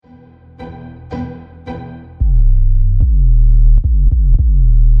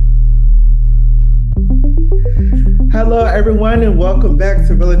Hello, everyone, and welcome back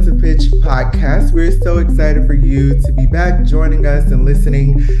to Relative Pitch Podcast. We're so excited for you to be back joining us and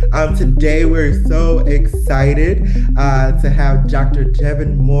listening. Today, we're so excited to have Dr.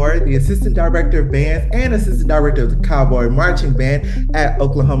 Devin Moore, the Assistant Director of Bands and Assistant Director of the Cowboy Marching Band at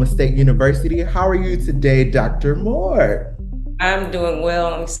Oklahoma State University. How are you today, Dr. Moore? I'm doing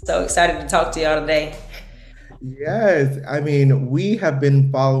well. I'm so excited to talk to y'all today. Yes, I mean, we have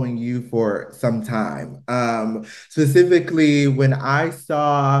been following you for some time. Specifically, when I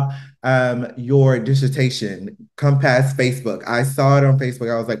saw your dissertation come past Facebook, I saw it on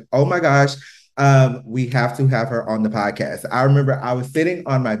Facebook. I was like, oh my gosh, we have to have her on the podcast. I remember I was sitting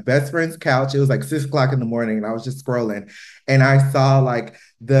on my best friend's couch. It was like 6 o'clock in the morning, and I was just scrolling, and I saw like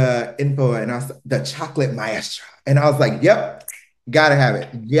the info, and I saw the chocolate maestro, and I was like, yep. Gotta have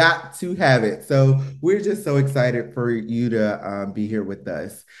it. Got to have it. So we're just so excited for you to be here with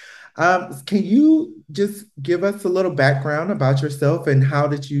us. Can you just give us a little background about yourself and how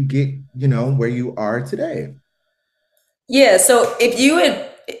did you get, where you are today? Yeah, so if you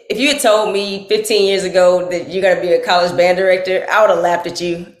had told me 15 years ago that you're gonna be a college band director, I would have laughed at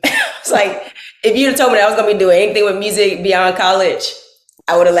you. It's like if you'd have told me that I was gonna be doing anything with music beyond college,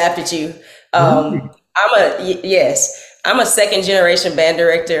 I would have laughed at you. Really? Yes, I'm a second generation band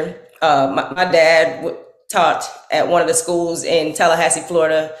director. My dad taught at one of the schools in Tallahassee,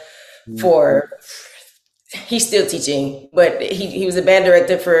 Florida for he's still teaching, but he was a band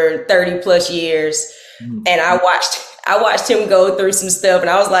director for 30 plus years. And I watched him go through some stuff and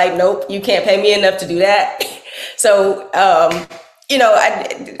I was like, nope, you can't pay me enough to do that. So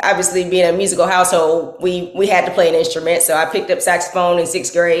obviously being a musical household, we had to play an instrument. So I picked up saxophone in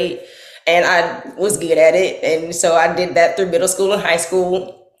sixth grade and I was good at it. And so I did that through middle school and high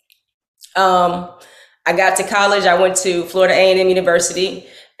school. I got to college. I went to Florida A&M University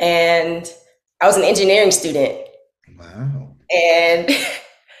and I was an engineering student. Wow. And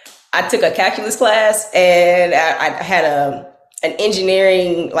I took a calculus class and I had an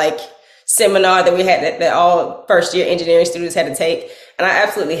engineering like seminar that we had that all first year engineering students had to take. And I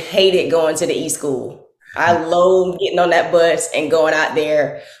absolutely hated going to the E-School. I loathed getting on that bus and going out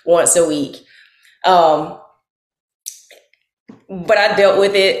there once a week. But I dealt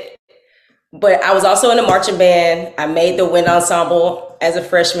with it. But I was also in the marching band. I made the wind ensemble as a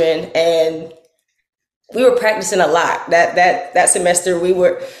freshman and we were practicing a lot that semester.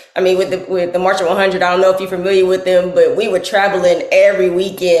 With the Marching 100, I don't know if you're familiar with them, but we were traveling every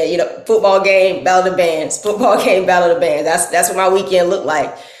weekend. Football game, battle of the bands. Football game, battle of the bands. That's what my weekend looked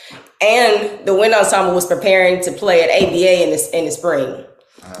like. And the wind ensemble was preparing to play at ABA in the spring,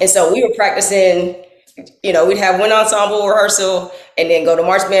 and so we were practicing. We'd have wind ensemble rehearsal, and then go to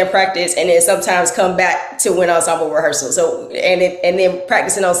march band practice, and then sometimes come back to wind ensemble rehearsal. So and then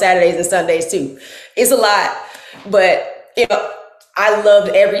practicing on Saturdays and Sundays too. It's a lot, but I loved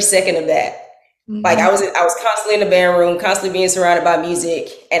every second of that. Mm-hmm. Like I was constantly in the band room, constantly being surrounded by music,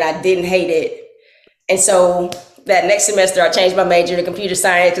 and I didn't hate it. And so that next semester, I changed my major to computer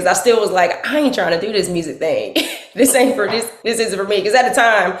science because I still was like, I ain't trying to do this music thing. This ain't for this. This isn't for me. Because at the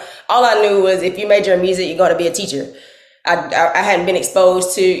time, all I knew was if you major in music, you're going to be a teacher. I hadn't been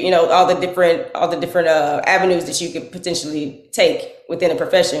exposed to all the different avenues that you could potentially take within a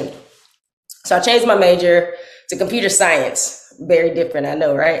profession. So I changed my major to computer science. Very different, I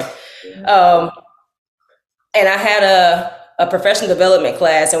know, right? And I had a professional development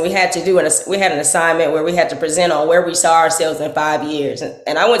class, and we had an assignment where we had to present on where we saw ourselves in 5 years.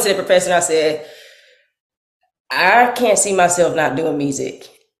 And I went to the professor and I said, I can't see myself not doing music.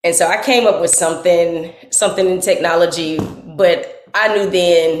 And so I came up with something in technology, but I knew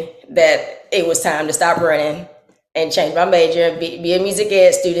then that it was time to stop running and change my major and be a music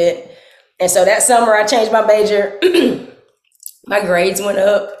ed student. And so that summer I changed my major. My grades went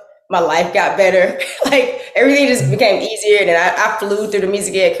up. My life got better. Like everything just became easier. And then I flew through the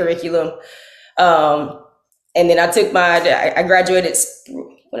music ed curriculum. And then I graduated,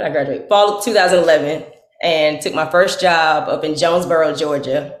 when did I graduate? Fall of 2011, and took my first job up in Jonesboro,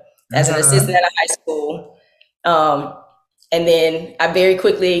 Georgia as an assistant at a high school. And then I very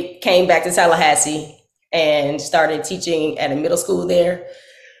quickly came back to Tallahassee and started teaching at a middle school there.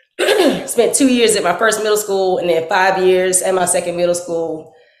 Spent 2 years at my first middle school and then 5 years at my second middle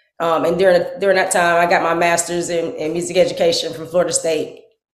school. And during that time, I got my master's in music education from Florida State.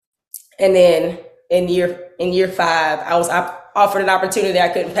 And then in year 5, I was offered an opportunity I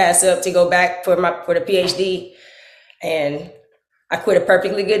couldn't pass up to go back for the PhD. And I quit a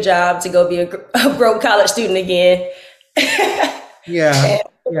perfectly good job to go be a broke college student again. Yeah.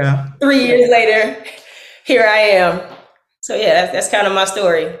 Yeah. 3 years later, here I am. So yeah, that's kind of my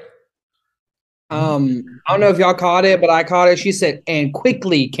story. I don't know if y'all caught it, but I caught it. She said, and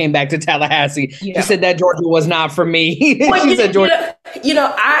quickly came back to Tallahassee. She said that Georgia was not for me. Well, She said Georgia.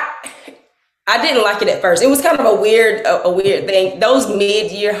 I didn't like it at first. It was kind of a weird thing. Those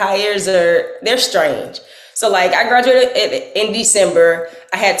mid-year hires they're strange. So like I graduated in December.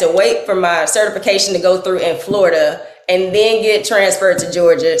 I had to wait for my certification to go through in Florida and then get transferred to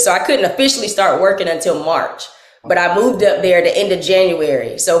Georgia. So I couldn't officially start working until March. But I moved up there the end of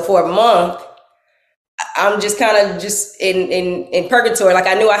January. So for a month, I'm just kind of just in purgatory. Like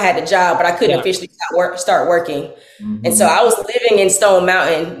I knew I had a job, but I couldn't officially start working. And so I was living in Stone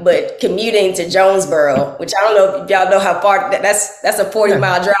Mountain, but commuting to Jonesboro, which I don't know if y'all know how far that's a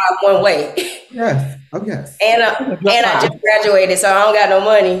 40-mile drive one way. Yes. Oh, yes. And I just graduated, so I don't got no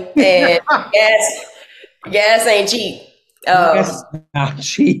money, and gas ain't cheap. That's not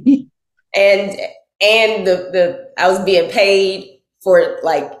cheap. And the I was being paid for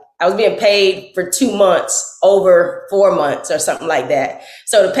I was being paid for 2 months over 4 months or something like that.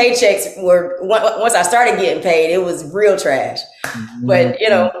 So the paychecks were once I started getting paid, it was real trash. But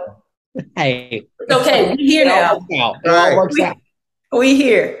hey, it's okay. We here now. It all works out. We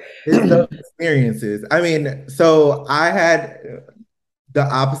here. It's those experiences. I mean, so I had the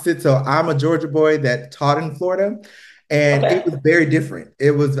opposite. So I'm a Georgia boy that taught in Florida, and it was very different.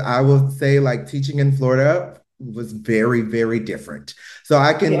 It was, I would say, like teaching in Florida was very, very different. So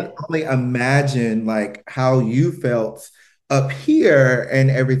I can only imagine like how you felt up here and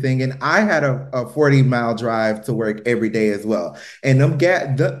everything. And I had a 40-mile drive to work every day as well. And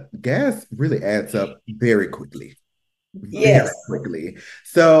the gas really adds up very quickly. Very quickly.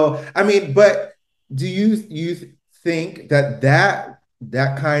 So, I mean, but do you think that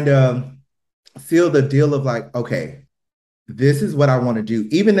kind of sealed the deal of like, okay, this is what I want to do,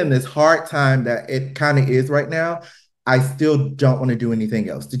 even in this hard time that it kind of is right now. I still don't want to do anything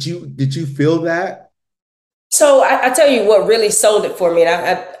else. Did you feel that? So I tell you what really sold it for me,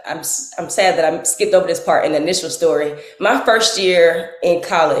 and I'm sad that I skipped over this part in the initial story. My first year in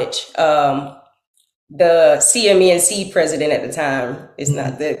college, the CMENC president at the time is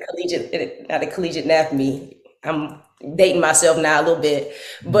not the collegiate NAFME. I'm dating myself now a little bit,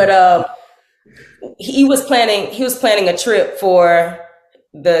 but he was planning a trip for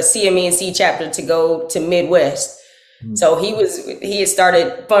the CMENC chapter to go to Midwest. So he had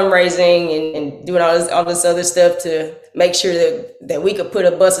started fundraising and doing all this other stuff to make sure that we could put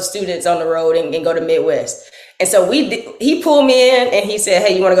a bus of students on the road and go to Midwest. And so he pulled me in and he said,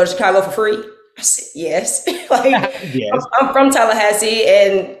 "Hey, you want to go to Chicago for free?" I said, "Yes." Yes. I'm from Tallahassee,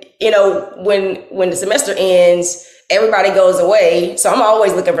 and when the semester ends, everybody goes away. So I'm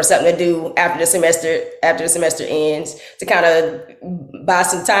always looking for something to do after the semester ends to kind of buy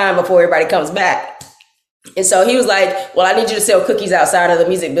some time before everybody comes back. And so he was like, "Well, I need you to sell cookies outside of the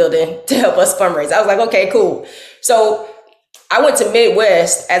music building to help us fundraise." I was like, "Okay, cool." So I went to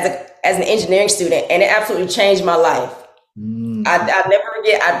Midwest as an engineering student, and it absolutely changed my life. I never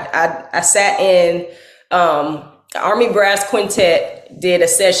forget. I sat in Army Brass Quintet did a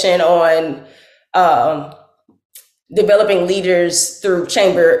session on developing leaders through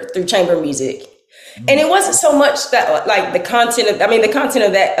chamber music. And it wasn't so much that like the content of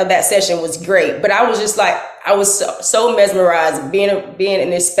that session was great, but I was just like, I was so mesmerized being in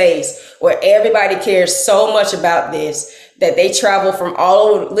this space where everybody cares so much about this that they travel from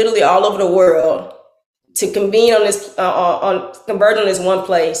literally all over the world to convene on this converge on this one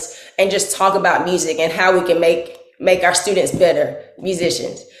place and just talk about music and how we can make our students better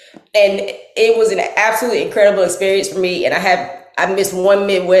musicians. And it was an absolutely incredible experience for me. And I missed one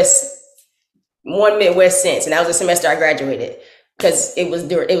Midwest since, and that was the semester I graduated because it was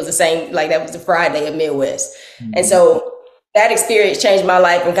the same, like that was the Friday of Midwest. And so that experience changed my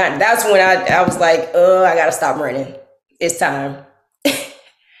life, and that's when I was like, I gotta stop running. It's time.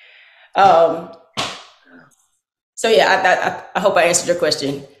 So yeah, I hope I answered your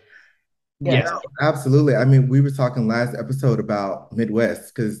question. Yeah, absolutely. I mean, we were talking last episode about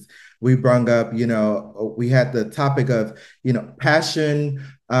Midwest because we brought up, we had the topic of, passion,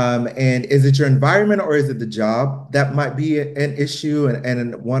 and is it your environment or is it the job that might be an issue?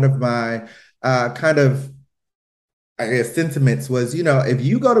 And one of my kind of, I guess, sentiments was, if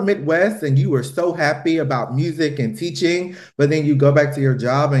you go to Midwest and you were so happy about music and teaching, but then you go back to your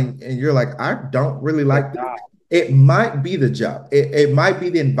job and you're like, I don't really like this. It might be the job. It might be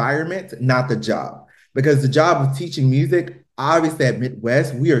the environment, not the job. Because the job of teaching music, obviously at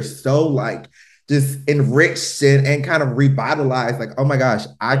Midwest, we are so like just enriched and kind of revitalized. Like, oh my gosh,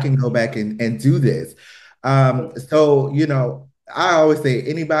 I can go back and do this. So, I always say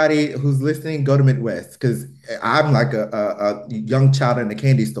anybody who's listening, go to Midwest because I'm like a young child in a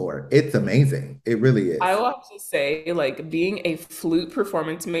candy store. It's amazing. It really I is. will have to say, like, being a flute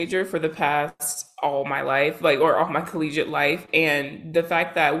performance major for the past all my life, like, or all my collegiate life, and the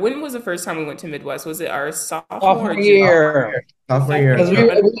fact that when was the first time we went to Midwest? Was it our sophomore or Sophomore junior? year. Sophomore Sophomore Because year. year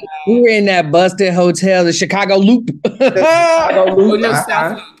we, of undergrad. we were in that busted hotel, the Chicago Loop. The Chicago Oh Loop, no,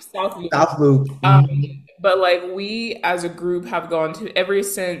 South Loop, South Loop. South Loop. Um, Mhm. but like we as a group have gone to ever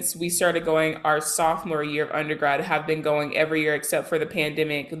since we started going our sophomore year of undergrad have been going every year except for the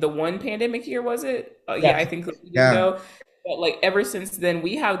pandemic. The one pandemic year was it? Yeah, I Yes. think we didn't Yeah. go. But like ever since then,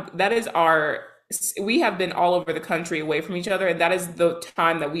 we have been all over the country away from each other, and that is the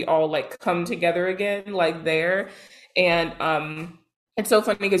time that we all like come together again, like there. And it's so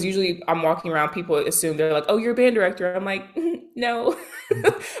funny because usually I'm walking around, people assume they're like, "Oh, you're a band director." I'm like, no,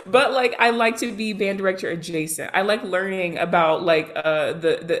 but like I like to be band director adjacent. I like learning about like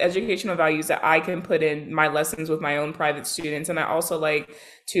the educational values that I can put in my lessons with my own private students, and I also like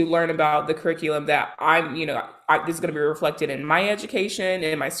to learn about the curriculum that this is going to be reflected in my education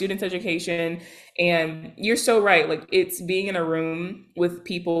and my students' education. And you're so right. Like it's being in a room with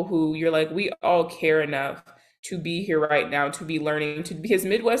people who you're like, we all care enough to be here right now, to be learning, to because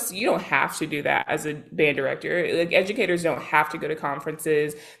Midwest, you don't have to do that as a band director. Like educators don't have to go to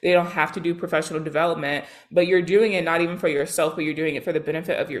conferences, they don't have to do professional development, but you're doing it not even for yourself, but you're doing it for the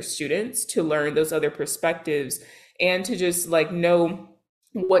benefit of your students to learn those other perspectives and to just like know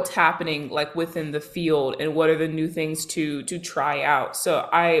what's happening like within the field and what are the new things to try out. So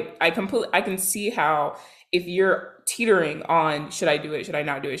I can see how if you're teetering on should I do it, should I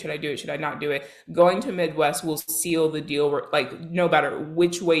not do it, should I do it, should I not do it, going to Midwest will seal the deal where like no matter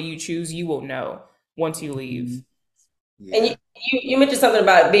which way you choose, you will know once you leave. And Yeah. you mentioned something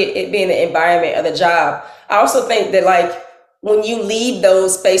about it being the environment of the job. I also think that like when you leave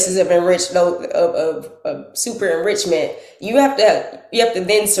those spaces of of super enrichment, you have to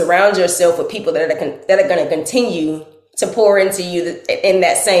then surround yourself with people that are going to continue to pour into you in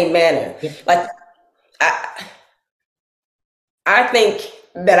that same manner. Like I I think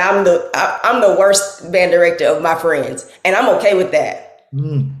that I'm the worst band director of my friends, and I'm okay with that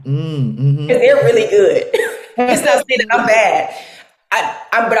because Mhm. they're really good. It's not saying that I'm bad.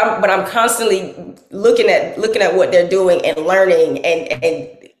 But I'm constantly looking at what they're doing and learning,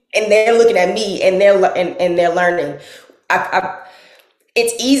 and they're looking at me and they're learning. I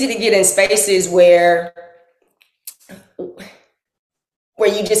it's easy to get in spaces where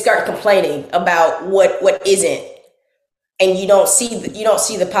you just start complaining about what isn't, and you don't see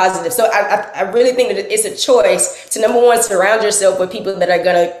the positive. So I really think that it's a choice to, number one, surround yourself with people that are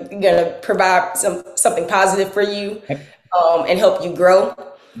gonna provide something positive for you, and help you grow,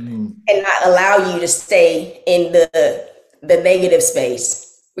 Mhm. and not allow you to stay in the negative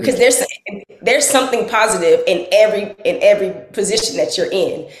space, because there's something positive in every position that you're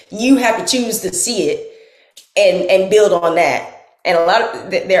in. You have to choose to see it and build on that. And a lot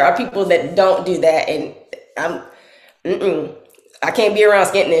of there are people that don't do that, and I'm mm-mm, I can't be around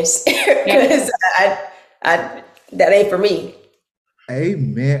skintiness Yeah. because I that ain't for me.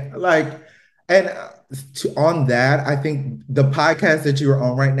 Amen. Like, and on that, I think the podcast that you are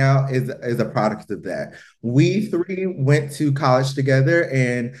on right now is a product of that. We three went to college together,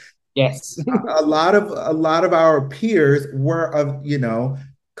 and Yes. a lot of our peers were of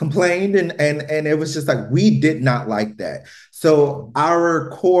complained, and it was just like we did not like that. So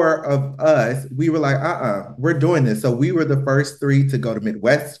our core of us, we were like, we're doing this. So we were the first three to go to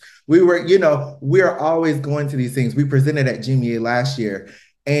Midwest. We were, we're always going to these things. We presented at GMA last year,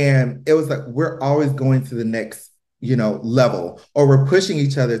 and it was like we're always going to the next level, or we're pushing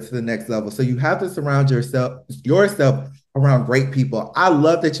each other to the next level. So you have to surround yourself around great people. I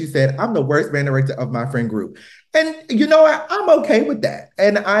love that you said I'm the worst band director of my friend group. And you know what? I'm okay with that.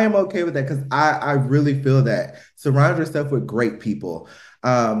 And I am okay with that because I really feel that. Surround yourself with great people.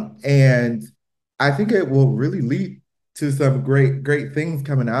 And I think it will really lead to some great things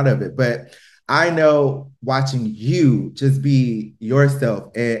coming out of it. But I know watching you just be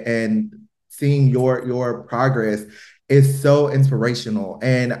yourself and seeing your progress is so inspirational.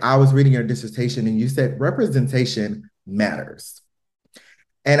 And I was reading your dissertation and you said representation matters.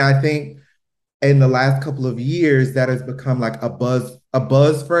 And I think in the last couple of years that has become like a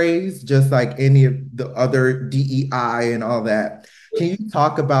buzz phrase, just like any of the other DEI and all that. Can you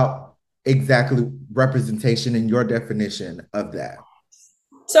talk about exactly representation and your definition of that?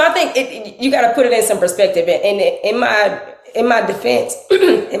 So I think you got to put it in some perspective. And in my defense,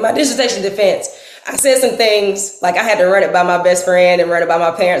 in my dissertation defense, I said some things like I had to run it by my best friend and run it by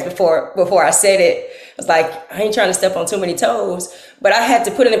my parents before I said it. was like, I ain't trying to step on too many toes, but I had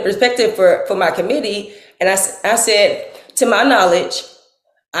to put it in perspective for my committee. And I said, to my knowledge,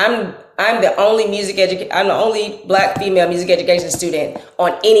 I'm the only I'm the only Black female music education student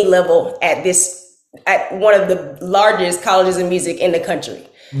on any level at one of the largest colleges of music in the country.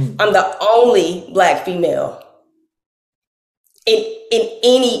 I'm the only Black female in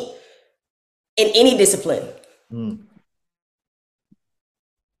any discipline.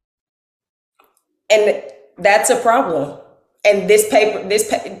 And that's a problem. And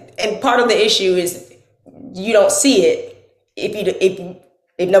and part of the issue is you don't see it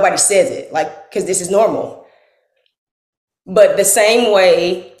if nobody says it, like, because this is normal. But the same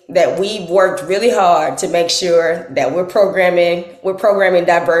way that we've worked really hard to make sure that we're programming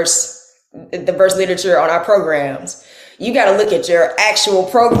diverse literature on our programs, you got to look at your actual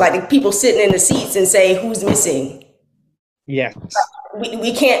program, like the people sitting in the seats, and say who's missing. Yes.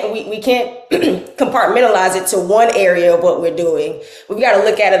 We can't compartmentalize it to one area of what we're doing. We've got to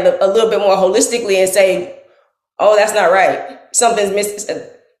look at it a little bit more holistically and say, oh, that's not right. Something's missing.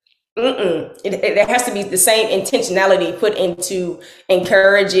 There has to be the same intentionality put into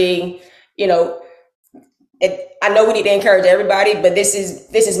encouraging. I know we need to encourage everybody, but this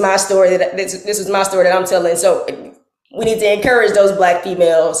is my story this is my story that I'm telling. So we need to encourage those Black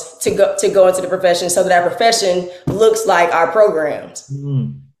females to go into the profession so that our profession looks like our programs.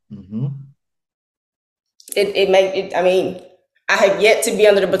 Mm-hmm. I mean, I have yet to be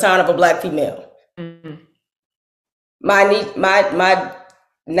under the baton of a Black female. Mm-hmm. My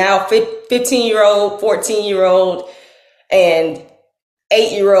now 15-year-old, 14-year-old, and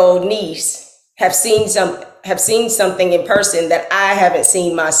 8-year-old niece have seen something in person that I haven't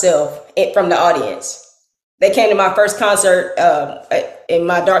seen myself from the audience. They came to my first concert in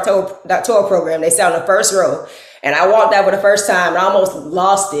my doctoral program. They sat on the first row, and I walked out for the first time, and I almost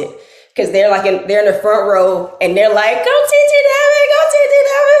lost it because they're in the front row, and they're like, "Go TT David, go TT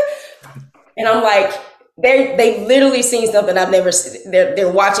David," and I'm like, they literally seen something I've never seen.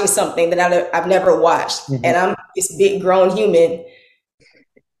 They're watching something that I've never watched, and I'm this big grown human,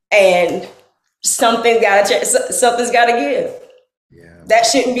 and something's got to give. Yeah, that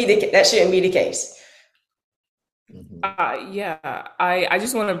shouldn't be the case. I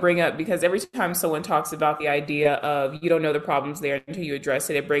just want to bring up, because every time someone talks about the idea of you don't know the problems there until you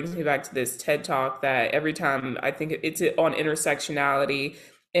address it, it brings me back to this TED Talk that every time I think it's on intersectionality,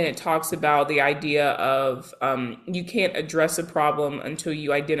 and it talks about the idea of you can't address a problem until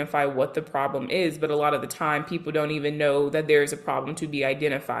you identify what the problem is. But a lot of the time, people don't even know that there's a problem to be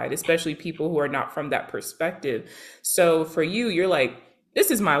identified, especially people who are not from that perspective. So for you, you're like, this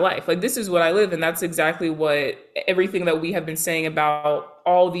is my life. Like, this is what I live. And that's exactly what everything that we have been saying about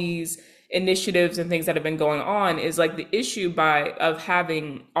all these initiatives and things that have been going on is like the issue of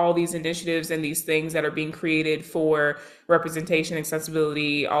having all these initiatives and these things that are being created for representation,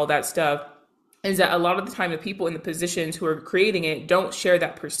 accessibility, all that stuff, is that a lot of the time the people in the positions who are creating it don't share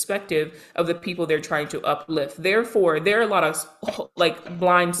that perspective of the people they're trying to uplift. Therefore, there are a lot of like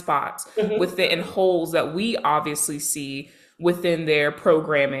blind spots within holes that we obviously see within their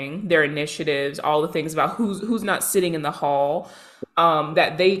programming, their initiatives, all the things about who's not sitting in the hall,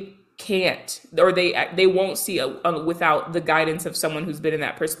 that they can't, or they won't see without the guidance of someone who's been in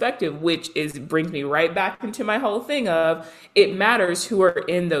that perspective, which brings me right back into my whole thing of it matters who are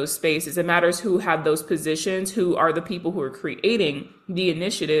in those spaces. It matters who have those positions, who are the people who are creating the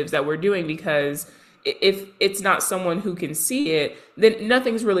initiatives that we're doing, because if it's not someone who can see it, then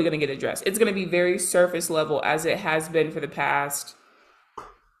nothing's really going to get addressed. It's going to be very surface level, as it has been for the past,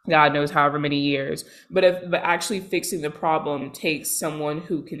 God knows however many years. But actually fixing the problem takes someone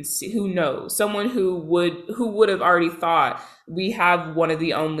who can see, who knows, someone who would have already thought we have one of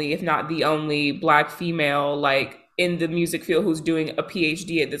the only, if not the only, Black female like in the music field who's doing a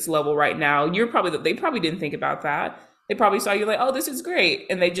PhD at this level right now. They probably didn't think about that. They probably saw you like, oh, this is great,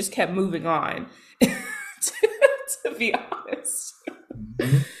 and they just kept moving on. to be honest.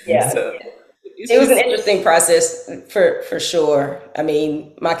 Yeah. So it was an interesting process for sure. I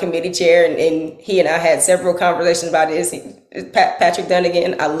mean, my committee chair and he and I had several conversations about this. Patrick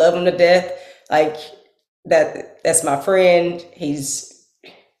Dunnigan, I love him to death. Like that's my friend. He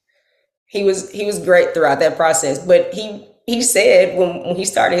was great throughout that process. But he said when he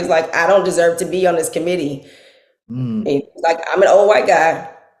started, he was like, I don't deserve to be on this committee. Like, I'm an old white guy,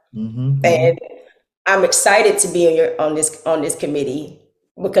 and I'm excited to be on this committee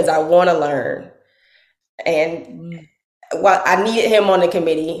because I want to learn. And while I needed him on the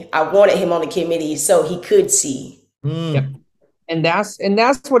committee, I wanted him on the committee so he could see. Yep. And that's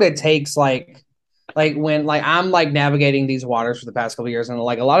what it takes. Like when I'm like navigating these waters for the past couple of years, and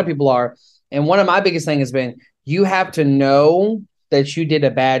like a lot of people are, And one of my biggest things has been, you have to know that you did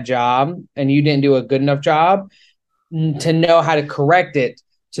a bad job and you didn't do a good enough job to know how to correct it,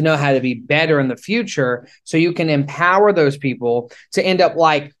 to know how to be better in the future, so you can empower those people to end up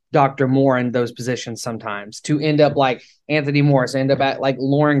like Dr. Moore in those positions sometimes, to end up like Anthony Morris, end up at like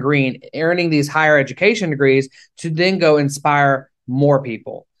Lauren Green, earning these higher education degrees to then go inspire more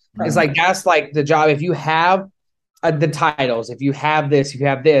people. Right. It's like, that's like the job. If you have the titles, if you have this,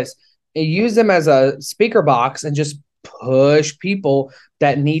 use them as a speaker box and just push people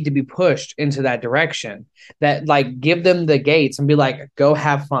that need to be pushed into that direction, that like give them the gates and be like, go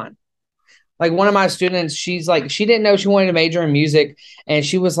have fun. Like one of my students, she's like, she didn't know she wanted to major in music. And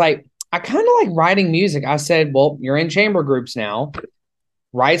she was like, I kind of like writing music. I said, well, you're in chamber groups now.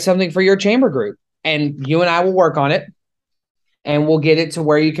 Write something for your chamber group and you and I will work on it and we'll get it to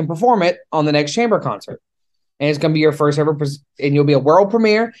where you can perform it on the next chamber concert. And it's going to be your first ever, and you'll be a world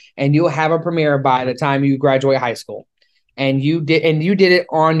premiere, and you'll have a premiere by the time you graduate high school. And you did it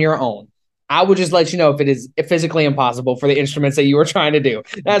on your own. I would just let you know if it is physically impossible for the instruments that you were trying to do.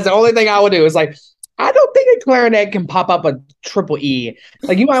 That's the only thing I would do. Is like, I don't think a clarinet can pop up a triple E.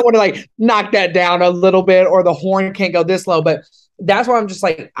 Like, you might want to like knock that down a little bit, or the horn can't go this low. But that's why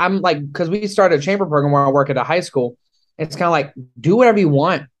I'm like, because we started a chamber program where I work at a high school. It's kind of like, do whatever you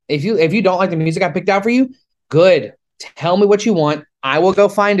want. If you don't like the music I picked out for you, good. Tell me what you want. I will go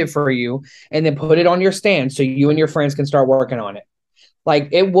find it for you and then put it on your stand so you and your friends can start working on it. Like,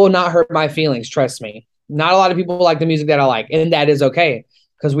 it will not hurt my feelings. Trust me. Not a lot of people like the music that I like, and that is okay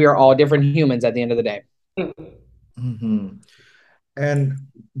because we are all different humans at the end of the day. Mm-hmm. And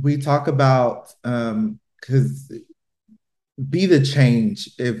we talk about, because be the change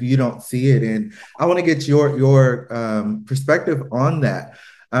if you don't see it. And I want to get your perspective on that,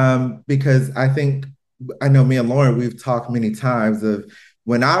 because I know me and Lauren, we've talked many times of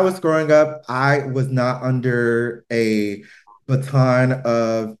when I was growing up, I was not under a baton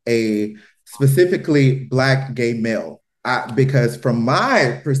of a specifically Black gay male, because from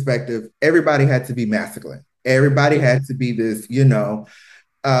my perspective, everybody had to be masculine. Everybody had to be this,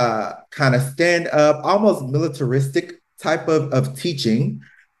 kind of stand up, almost militaristic type of teaching.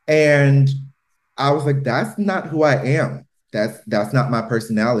 And I was like, that's not who I am. That's not my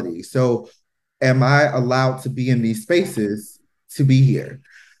personality. So am I allowed to be in these spaces to be here?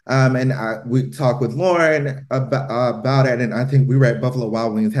 And we talked with Lauren about it, and I think we were at Buffalo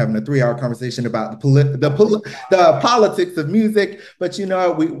Wild Wings having a 3-hour conversation about the politics of music. But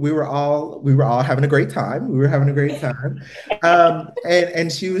we were all having a great time. We were having a great time,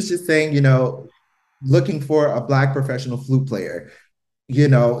 and she was just saying, looking for a Black professional flute player,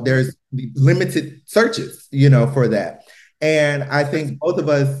 there's limited searches, for that, and I think both of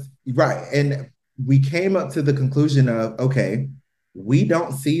us. Right. And we came up to the conclusion of, okay, we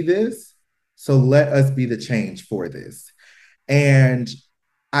don't see this, so let us be the change for this. And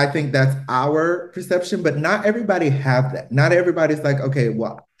I think that's our perception, but not everybody have that. Not everybody's like, okay,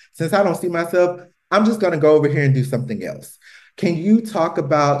 well, since I don't see myself, I'm just going to go over here and do something else. Can you talk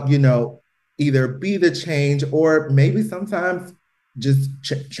about, either be the change or maybe sometimes just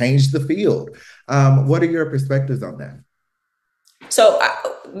change the field? What are your perspectives on that? So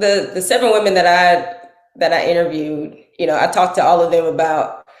the 7 women that I interviewed, I talked to all of them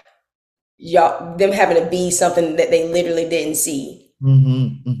about them having to be something that they literally didn't see.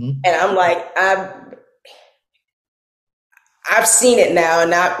 Mm-hmm, mm-hmm. And I'm like, I've seen it now,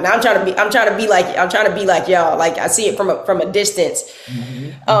 and now I'm trying to be like y'all. Like, I see it from a distance.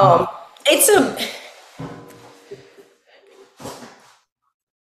 Mm-hmm.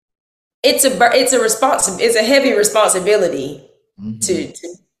 It's a heavy responsibility. Mm-hmm.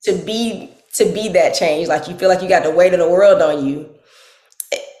 to be that change. Like, you feel like you got the weight of the world on you,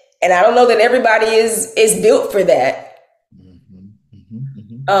 and I don't know that everybody is built for that.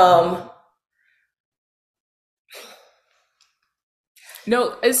 Mm-hmm. Mm-hmm.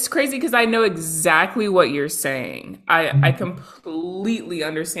 No, it's crazy because I know exactly what you're saying. I completely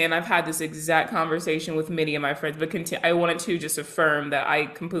understand. I've had this exact conversation with many of my friends, but I wanted to just affirm that I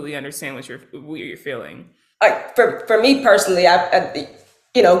completely understand what you're feeling. Like, for me personally, I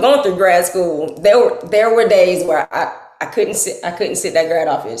going through grad school, there were days where I couldn't sit that grad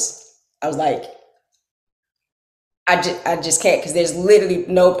office. I was like, I just can't, because there's literally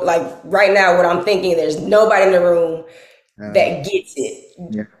no, like, right now what I'm thinking, there's nobody in the room that gets it.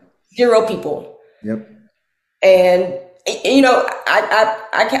 Yeah. 0 people. Yep. And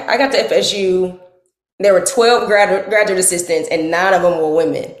I got to FSU. There were 12 graduate assistants, and 9 of them were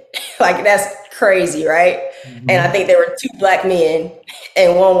women. Like, that's crazy, right? Mm-hmm. And I think there were 2 Black men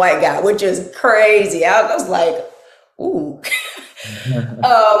and 1 white guy, which is crazy. I was like, ooh.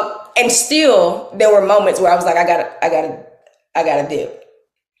 And still there were moments where I was like, I gotta dip.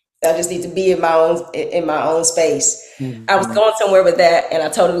 I just need to be in my own space. Mhm. I was going somewhere with that and I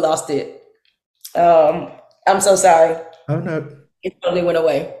totally lost it. I'm so sorry. Oh no. It totally went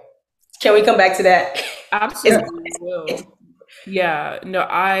away. Can we come back to that? Yeah. Absolutely will. Yeah, no,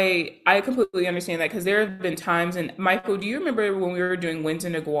 I completely understand that because there have been times, and Michael, do you remember when we were doing Winds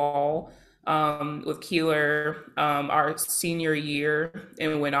in Igual with Keeler our senior year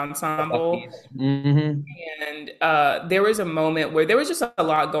in Wind Ensemble? Mm-hmm. And there was a moment where there was just a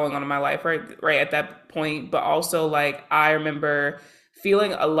lot going on in my life, right at that point. But also, like, I remember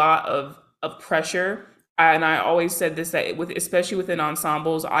feeling a lot of pressure. And I always said this, that with especially within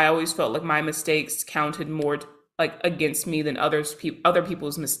ensembles, I always felt like my mistakes counted more like against me than other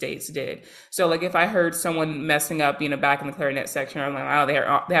people's mistakes did. So like if I heard someone messing up, back in the clarinet section, I'm like, oh,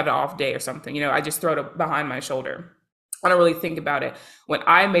 they have an off day or something. I just throw it behind my shoulder. I don't really think about it. When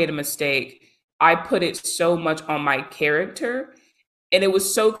I made a mistake, I put it so much on my character. And it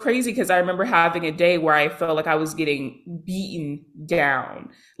was so crazy because I remember having a day where I felt like I was getting beaten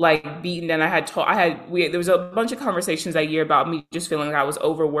down, like beaten. And there was a bunch of conversations that year about me just feeling like I was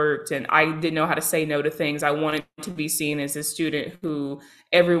overworked and I didn't know how to say no to things. I wanted to be seen as a student who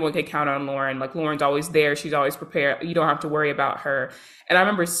everyone could count on Lauren. Like Lauren's always there. She's always prepared. You don't have to worry about her. And I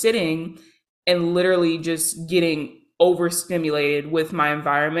remember sitting and literally just getting overstimulated with my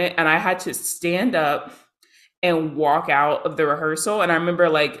environment. And I had to stand up and walk out of the rehearsal. And I remember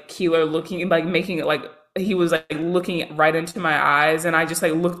like Keeler looking, like making it like he was like looking right into my eyes. And I just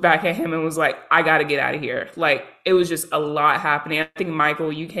like looked back at him and was like, I got to get out of here. Like it was just a lot happening. I think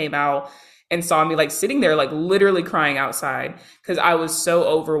Michael, you came out and saw me like sitting there, like literally crying outside because I was so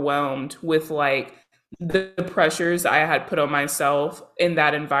overwhelmed with like the pressures I had put on myself in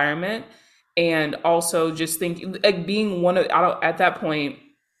that environment. And also just thinking like being at that point,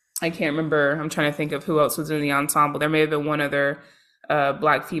 I can't remember. I'm trying to think of who else was in the ensemble. There may have been one other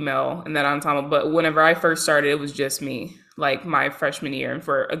Black female in that ensemble. But whenever I first started, it was just me, like my freshman year and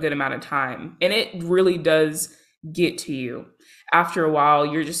for a good amount of time. And it really does get to you. After a while,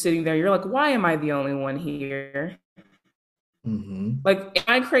 you're just sitting there. You're like, why am I the only one here? Mm-hmm. Like, am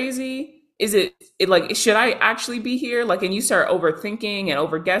I crazy? Is it like, should I actually be here? Like, and you start overthinking and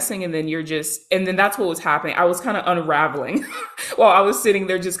overguessing, and then that's what was happening. I was kind of unraveling while I was sitting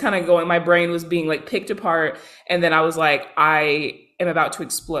there, just kind of going, my brain was being like picked apart. And then I was like, I am about to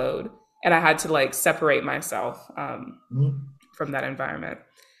explode. And I had to like separate myself from that environment.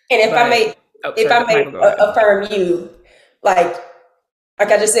 And if I may affirm you, like I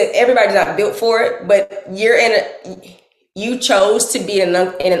just said, everybody's not built for it, but you chose to be in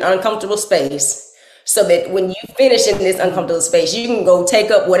an uncomfortable space so that when you finish in this uncomfortable space, you can go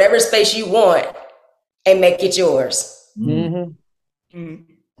take up whatever space you want and make it yours. Mm-hmm.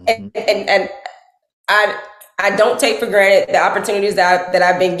 Mm-hmm. And I don't take for granted the opportunities that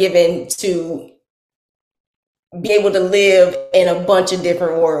I've been given to be able to live in a bunch of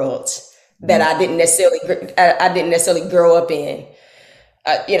different worlds that I didn't necessarily grow up in.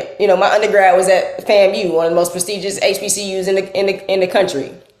 My undergrad was at FAMU, one of the most prestigious HBCUs in the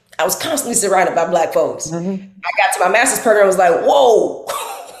country. I was constantly surrounded by Black folks. Mm-hmm. I got to my master's program, was like, whoa,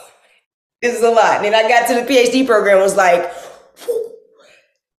 this is a lot. And then I got to the PhD program, was like, whew.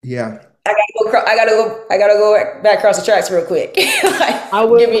 Yeah. I gotta go back across the tracks real quick.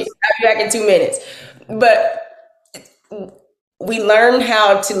 I'll be back in 2 minutes. But we learn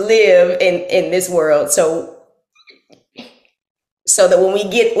how to live in this world, so that when we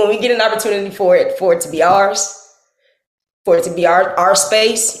get an opportunity for it to be ours, for it to be our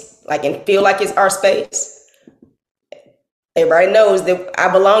space, like and feel like it's our space, everybody knows that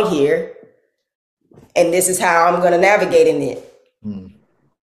I belong here, and this is how I'm going to navigate in it. Mm.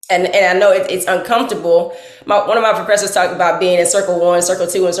 And I know it's uncomfortable. One of my professors talked about being in circle 1, circle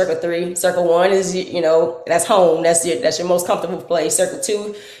 2, and circle 3. Circle 1 is, that's home. That's your most comfortable place. Circle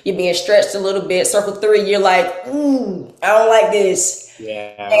 2, you're being stretched a little bit. Circle 3, you're like, I don't like this.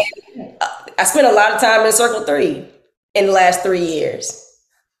 Yeah. And I spent a lot of time in circle 3 in the last 3 years.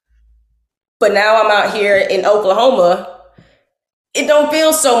 But now I'm out here in Oklahoma. It don't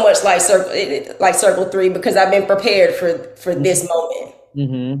feel so much like circle 3 because I've been prepared for this moment.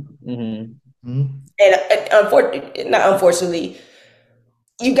 Mm-hmm. Mm-hmm. And not unfortunately,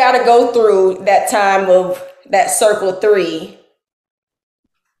 you got to go through that time of that circle 3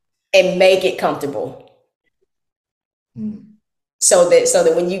 and make it comfortable. So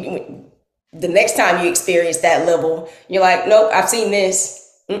that when the next time you experience that level, you're like, nope, I've seen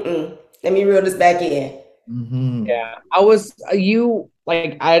this. Let me reel this back in. Mm-hmm. Yeah, you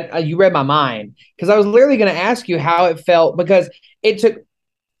read my mind because I was literally going to ask you how it felt, because it took,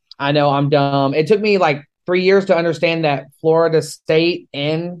 I know I'm dumb. It took me like 3 years to understand that Florida State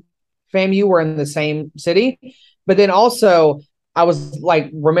and FAMU were in the same city. But then also, I was like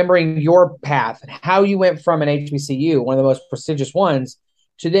remembering your path, how you went from an HBCU, one of the most prestigious ones,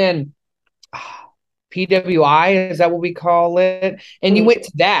 to then PWI, is that what we call it? And you went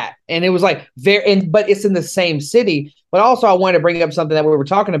to that, and it was like but it's in the same city. But also, I wanted to bring up something that we were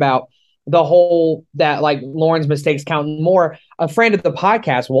talking about, the whole that like Lauren's mistakes count more. A friend of the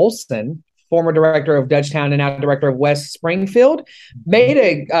podcast, Wolfson, former director of Dutchtown and now director of West Springfield,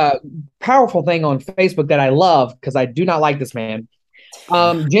 made a powerful thing on Facebook that I love because I do not like this man.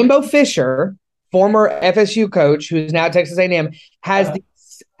 Jimbo Fisher, former FSU coach, who's now at Texas A&M,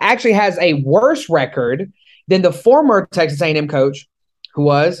 actually has a worse record than the former Texas A&M coach, who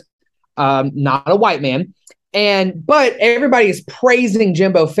was not a white man. But everybody is praising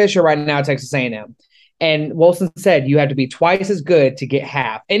Jimbo Fisher right now at Texas A&M. And Wilson said, you have to be twice as good to get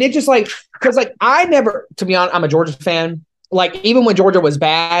half. And it just like, because like I never, to be honest, I'm a Georgia fan. Like even when Georgia was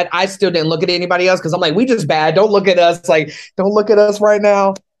bad, I still didn't look at anybody else because I'm like, we just bad. Don't look at us. Like, don't look at us right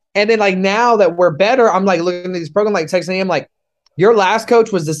now. And then like now that we're better, I'm like looking at these programs like Texas A&M, like your last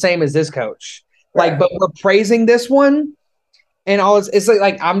coach was the same as this coach. Like, but we're praising this one. And all it's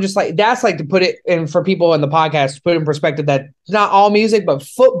like I'm just like, that's like to put it in for people in the podcast, to put in perspective that not all music, but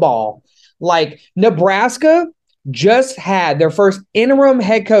football. Like Nebraska just had their first interim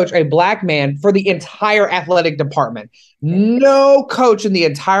head coach, a black man, for the entire athletic department. No coach in the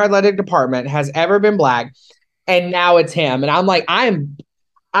entire athletic department has ever been black. And now it's him. And I'm like, I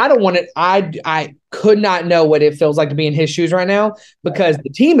don't want it. I could not know what it feels like to be in his shoes right now because the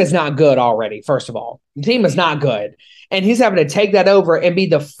team is not good already. First of all, the team is not good. And he's having to take that over and be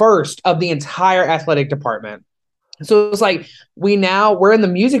the first of the entire athletic department. So it's like we're in the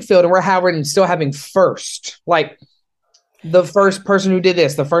music field and we're still having first, like the first person who did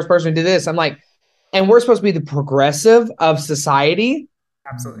this, the first person who did this. I'm like, and we're supposed to be the progressive of society.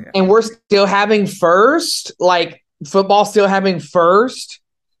 Absolutely. And we're still having first, like football still having first.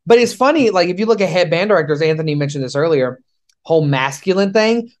 But it's funny, like if you look at head band directors, Anthony mentioned this earlier, whole masculine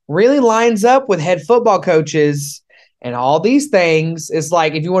thing really lines up with head football coaches and all these things. It's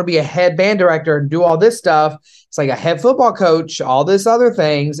like if you want to be a head band director and do all this stuff, it's like a head football coach, all this other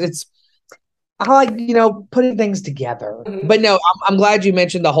things. I like, putting things together. But no, I'm glad you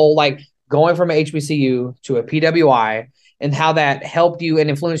mentioned the whole like going from a HBCU to a PWI and how that helped you and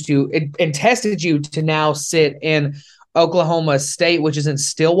influenced you and tested you to now sit in Oklahoma State, which is in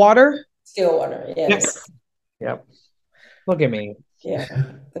Stillwater. Stillwater, yes. Yep. Look at me. Yeah.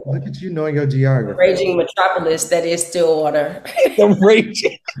 Look at you knowing your geography. Raging metropolis that is Stillwater. The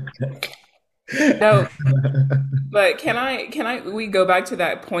raging. No, but we go back to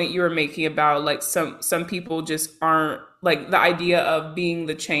that point you were making about like some people just aren't like the idea of being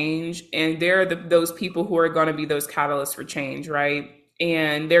the change, and they're those people who are going to be those catalysts for change, right?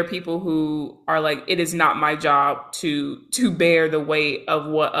 And there are people who are like, it is not my job to bear the weight of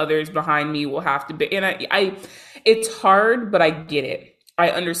what others behind me will have to bear. And I it's hard, but I get it. I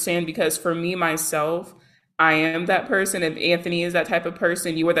understand because for me, myself, I am that person. If Anthony is that type of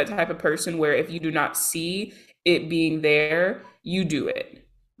person, you are that type of person where if you do not see it being there, you do it.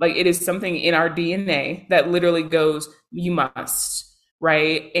 Like it is something in our DNA that literally goes, you must,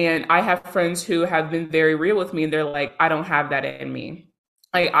 right? And I have friends who have been very real with me and they're like, I don't have that in me.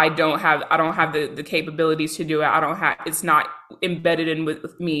 I don't have the capabilities to do it. It's not embedded in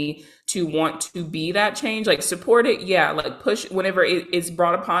with me to want to be that change. Like support it, yeah, like push whenever it is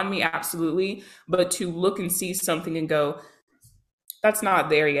brought upon me, absolutely. But to look and see something and go, that's not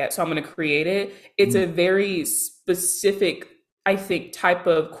there yet, so I'm going to create it. It's a very specific, I think, type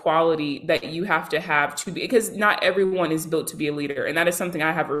of quality that you have to be, because not everyone is built to be a leader. And that is something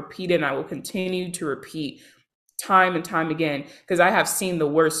I have repeated and I will continue to repeat time and time again, because I have seen the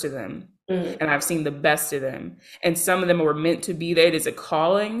worst of them and I've seen the best of them. And some of them were meant to be there. It is a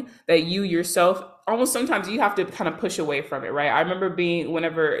calling that you yourself, almost sometimes you have to kind of push away from it, right? I remember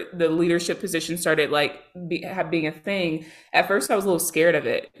whenever the leadership position started being a thing, at first I was a little scared of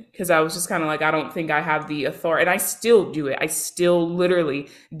it because I was just kind of like, I don't think I have the authority. And I still do it. I still literally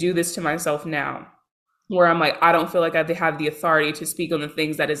do this to myself now, where I'm like, I don't feel like I have the authority to speak on the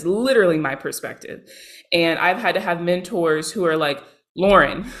things that is literally my perspective. And I've had to have mentors who are like,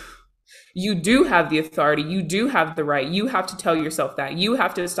 Lauren, you do have the authority. You do have the right. You have to tell yourself that. You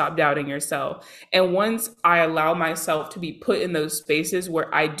have to stop doubting yourself. And once I allow myself to be put in those spaces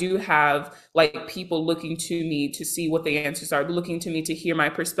where I do have like people looking to me to see what the answers are, looking to me to hear my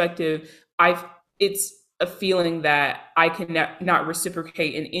perspective, it's a feeling that I can not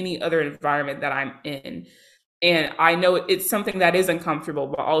reciprocate in any other environment that I'm in. And I know it's something that is uncomfortable,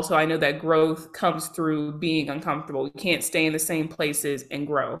 but also I know that growth comes through being uncomfortable. You can't stay in the same places and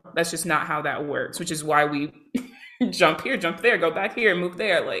grow. That's just not how that works, which is why we jump here, jump there, go back here, move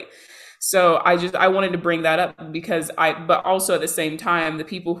there. Like, so I wanted to bring that up because but also at the same time, the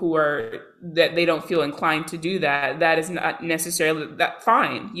people who are, that they don't feel inclined to do that, that is not necessarily that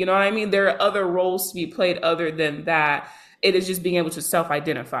fine. You know what I mean? There are other roles to be played other than that. It is just being able to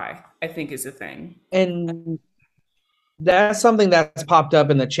self-identify, I think, is the thing. And that's something that's popped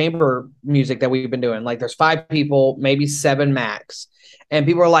up in the chamber music that we've been doing. Like there's 5 people, maybe 7 max. And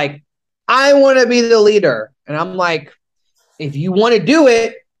people are like, I want to be the leader. And I'm like, if you want to do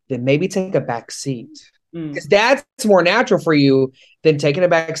it, then maybe take a back seat. Because that's more natural for you than taking a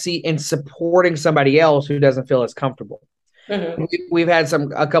back seat and supporting somebody else who doesn't feel as comfortable. Mm-hmm. We've had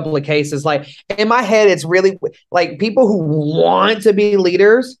a couple of cases. Like in my head, it's really like people who want to be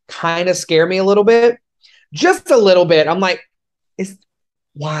leaders kind of scare me a little bit. Just a little bit. I'm like,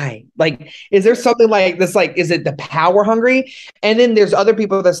 why? Like, is there something like this? Like, is it the power hungry? And then there's other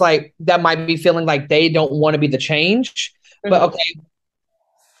people that's like, that might be feeling like they don't want to be the change, but okay,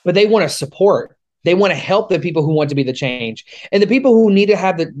 but they want to support. They want to help the people who want to be the change. And the people who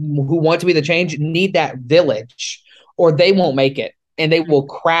who want to be the change need that village, or they won't make it and they will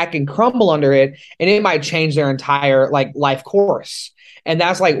crack and crumble under it. And it might change their entire like life course. And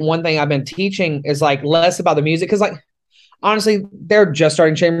that's like one thing I've been teaching is like less about the music. Cause like, honestly, they're just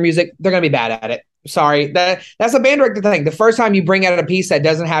starting chamber music. They're going to be bad at it. Sorry. That's a band director thing. The first time you bring out a piece that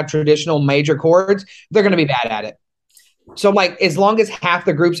doesn't have traditional major chords, they're going to be bad at it. So like, as long as half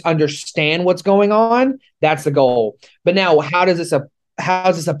the groups understand what's going on, that's the goal. But now how is this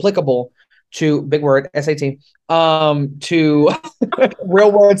applicable to, big word, SAT, to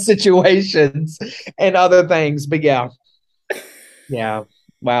real world situations and other things? But yeah. Yeah.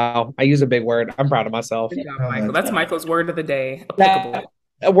 Wow. I use a big word. I'm proud of myself. Good job, Michael. That's Michael's word of the day. Applicable.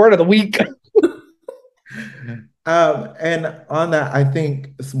 A word of the week. And on that, I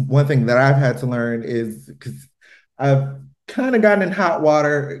think one thing that I've had to learn is because I've kind of gotten in hot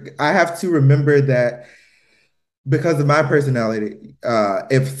water, I have to remember that because of my personality,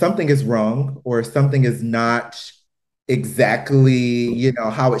 if something is wrong or something is not exactly,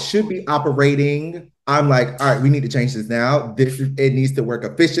 how it should be operating, I'm like, all right, we need to change this now. It needs to work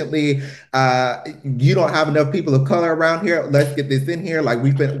efficiently. You don't have enough people of color around here. Let's get this in here. Like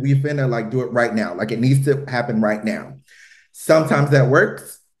we finna like do it right now. Like it needs to happen right now. Sometimes that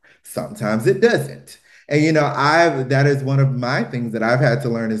works. Sometimes it doesn't. And that is one of my things that I've had to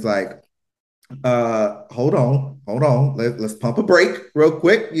learn is like, hold on. Let's pump a brake real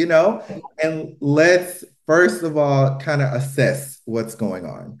quick, and let's first of all kind of assess what's going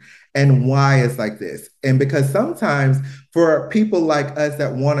on and why it's like this. And because sometimes for people like us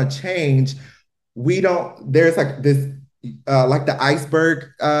that want to change, there's like this, like the iceberg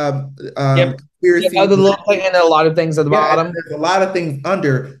conspiracy. And a lot of things at the bottom. There's a lot of things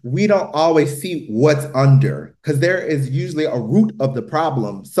under. We don't always see what's under because there is usually a root of the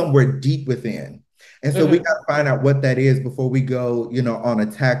problem somewhere deep within. And so we got to find out what that is before we go, on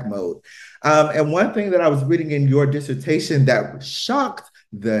attack mode. And one thing that I was reading in your dissertation that shocked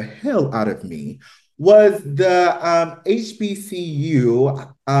the hell out of me was the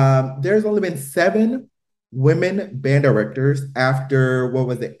HBCU. There's only been 7 women band directors after, what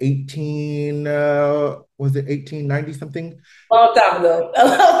was it, 1890 something? Long time ago.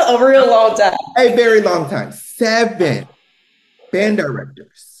 A real long time. A very long time. 7 band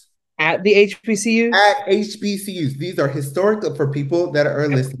directors. At the HBCUs? At HBCUs. These are historical, for people that are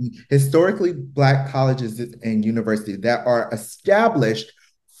listening, historically Black colleges and universities that are established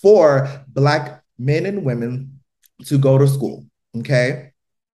for Black men and women to go to school. Okay?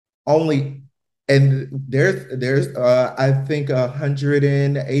 And there's I think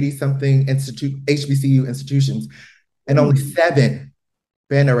 180 something HBCU institutions, and only 7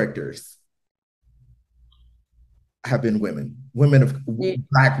 band directors have been women of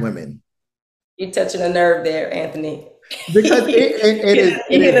Black women. You're touching a nerve there, Anthony. Because it is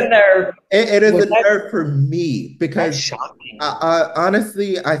a nerve. It is a nerve for me because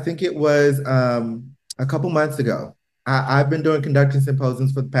honestly, I think it was a couple months ago. I've been doing conducting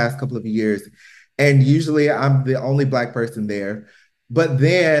symposiums for the past couple of years, and usually I'm the only Black person there. But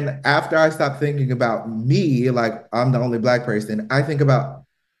then after I stop thinking about me, like I'm the only Black person, I think about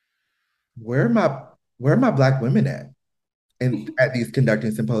where are my Black women at? And at these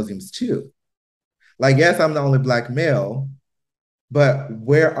conducting symposiums too. Like, yes, I'm the only Black male, but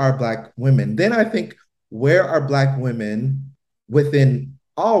where are Black women? Then I think, where are Black women within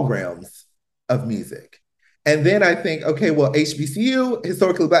all realms of music? And then I think, okay, well, HBCU,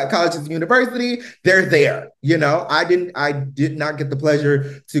 historically Black colleges and university, they're there. I did not get the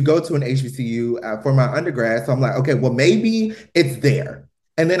pleasure to go to an HBCU for my undergrad. So I'm like, okay, well, maybe it's there.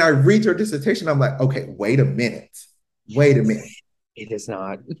 And then I read your dissertation. I'm like, okay, wait a minute. It is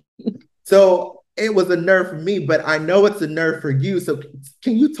not. So it was a nerve for me, but I know it's a nerve for you. So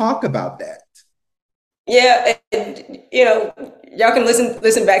can you talk about that? Yeah, and, y'all can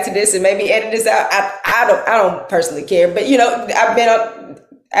listen back to this and maybe edit this out. I don't personally care, but I've been on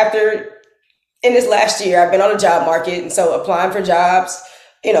after in this last year. I've been on the job market, and so applying for jobs.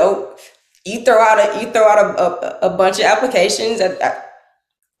 You throw out a bunch of applications, and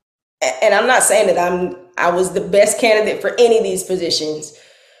I'm not saying that I was the best candidate for any of these positions,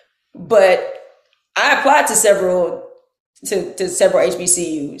 but I applied to several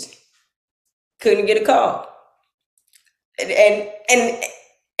HBCUs. Couldn't get a call, and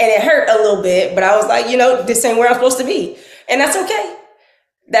it hurt a little bit, but I was like, this ain't where I'm supposed to be, and that's okay.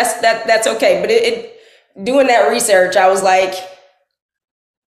 That's okay. But doing that research, I was like,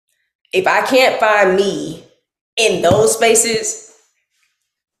 if I can't find me in those spaces,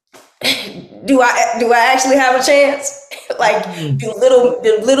 do I actually have a chance? Like, do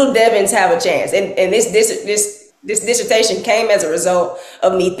little Devins have a chance? And this dissertation came as a result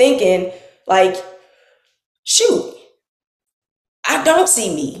of me thinking, like, shoot, I don't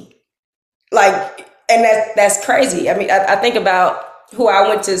see me. Like, and that's crazy. I mean, I think about who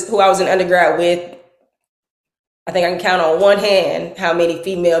I was in undergrad with. I think I can count on one hand how many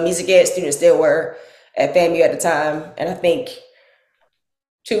female music ed students there were at FAMU at the time, and I think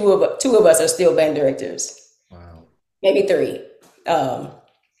two of us are still band directors. Wow. Maybe three.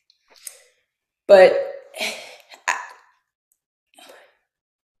 But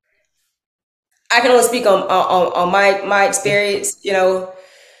I can only speak on my experience.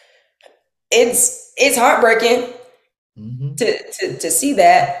 It's heartbreaking to see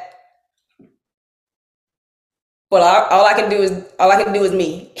that. But all I can do is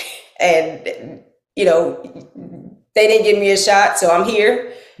me, and they didn't give me a shot, so I'm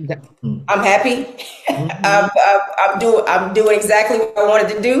here. I'm happy. I'm doing exactly what I wanted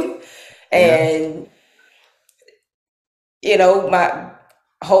to do, and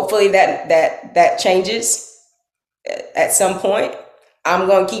hopefully that changes at some point. I'm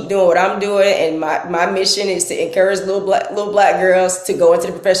going to keep doing what I'm doing, and my mission is to encourage little black girls to go into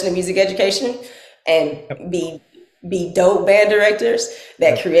the profession of music education and be dope band directors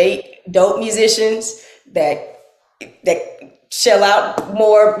that create dope musicians that shell out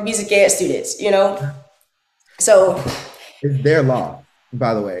more music ed students. So it's their law,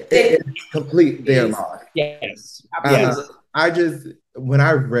 by the way. It's complete their law. Yes. When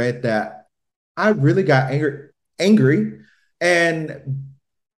I read that, I really got angry, and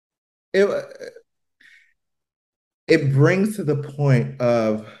it brings to the point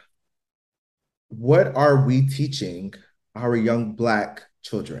of, what are we teaching our young Black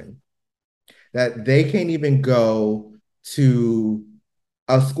children that they can't even go to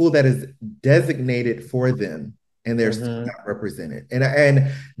a school that is designated for them and they're still not represented?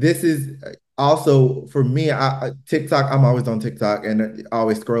 And this is also for me, TikTok, I'm always on TikTok and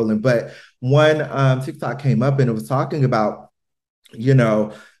always scrolling, but one TikTok came up and it was talking about,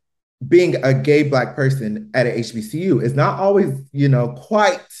 being a gay Black person at an HBCU is not always,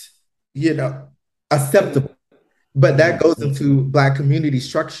 quite, acceptable. But that goes into Black community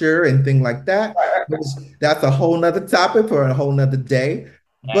structure and things like that. That's a whole nother topic for a whole nother day.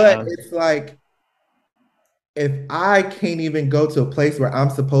 But it's like, if I can't even go to a place where I'm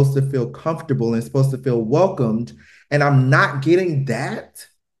supposed to feel comfortable and supposed to feel welcomed, and I'm not getting that,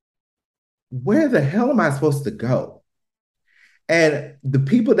 where the hell am I supposed to go? And the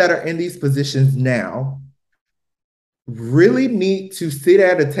people that are in these positions now really need to sit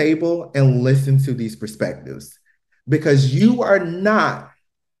at a table and listen to these perspectives, because you are not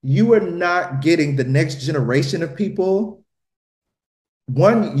getting the next generation of people.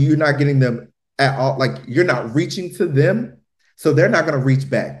 One, you're not getting them at all. Like, you're not reaching to them, so they're not going to reach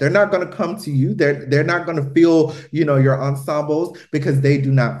back. They're not going to come to you. They're not going to feel, your ensembles, because they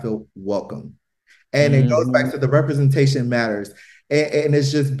do not feel welcome. And it goes back to the representation matters. And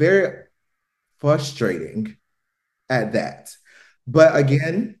it's just very frustrating at that. But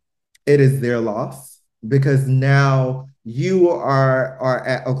again, it is their loss, because now you are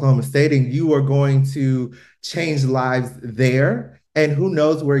at Oklahoma State and you are going to change lives there. And who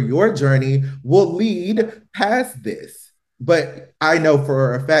knows where your journey will lead past this. But I know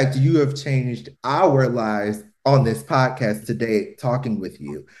for a fact you have changed our lives on this podcast today, talking with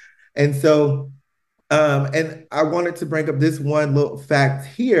you. And so, and I wanted to bring up this one little fact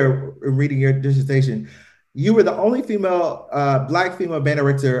here, reading your dissertation. You were the only female, Black female band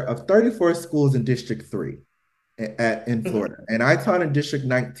director of 34 schools in District 3 in Florida. And I taught in District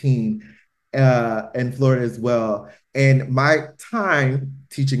 19 in Florida as well. And my time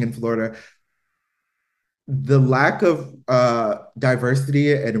teaching in Florida, the lack of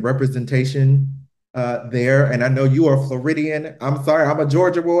diversity and representation there, and I know you are Floridian. I'm sorry, I'm a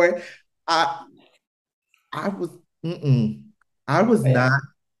Georgia boy. I I was I was Yeah. not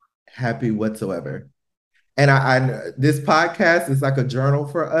happy whatsoever. And this podcast is like a journal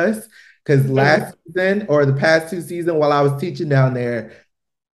for us because last season or the past two seasons while I was teaching down there,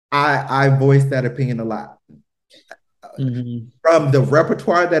 I voiced that opinion a lot. From the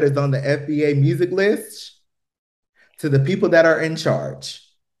repertoire that is on the FBA music list to the people that are in charge.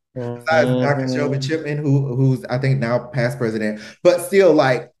 Besides Dr. Shelby Chipman, who's I think now past president, but still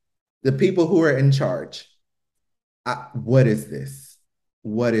like the people who are in charge. What is this?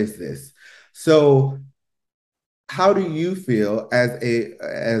 What is this? So how do you feel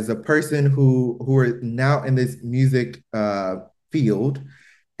as a person who are now in this music field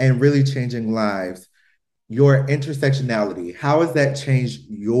and really changing lives? Your intersectionality, how has that changed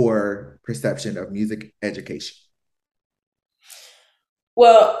your perception of music education?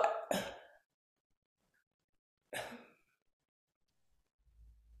 Well,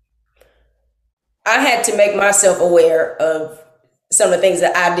 I had to make myself aware of some of the things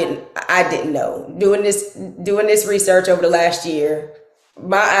that I didn't know. Doing this research over the last year,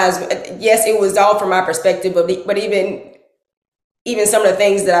 my eyes, yes, it was all from my perspective, but even some of the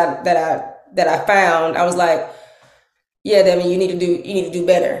things that I found, I was like, yeah, Devin, you need to do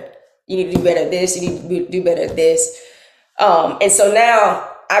better. You need to do better at this. You need to do better at this. And so now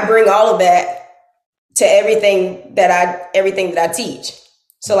I bring all of that to everything that I teach.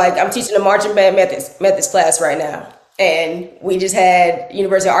 So like I'm teaching a marching band methods class right now, and we just had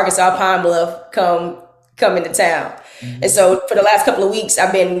University of Arkansas Pine Bluff come into town. And so for the last couple of weeks,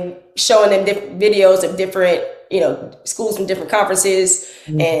 I've been showing them videos of different schools from different conferences,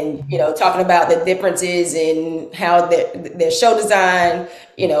 and talking about the differences in how their show design,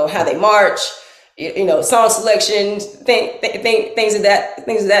 how they march, song selections, things of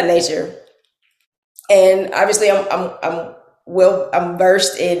that nature. And obviously I'm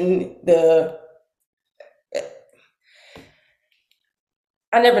versed in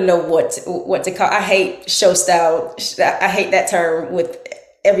I never know what to call. I hate show style. I hate that term with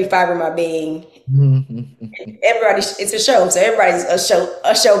every fiber of my being. Everybody, it's a show, so everybody's a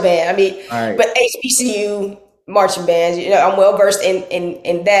show band. I mean, right. But HBCU marching bands, I'm well versed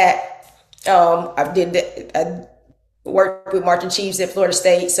in that. I worked with marching chiefs at Florida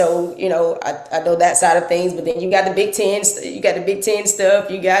State, so I know that side of things. But then you got the Big Ten, stuff.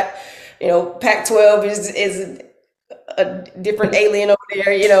 You got Pac-12 is a different alien over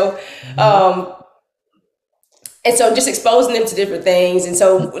there, and so just exposing them to different things. And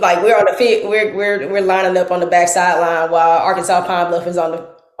so like we're on the field, we're lining up on the back sideline while Arkansas Pine Bluff is on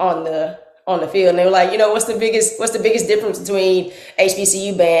the field. And they were like, what's the biggest difference between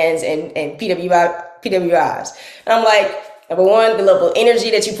HBCU bands and PWIs? And I'm like, number one, the level of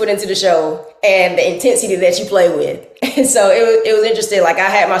energy that you put into the show and the intensity that you play with. And so it was interesting. Like I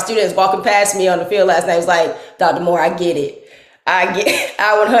had my students walking past me on the field last night. It was like, Dr. Moore, I get it. I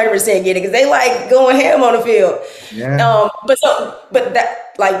 100% get it, because they like going ham on the field. Yeah. But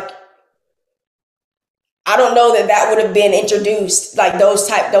that, like, I don't know that would have been introduced, like those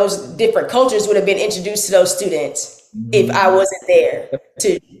different cultures would have been introduced to those students if I wasn't there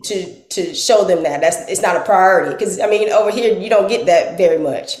to show them that it's not a priority. Because I mean, over here you don't get that very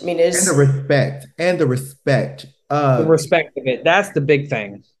much. I mean, there's the respect of it. That's the big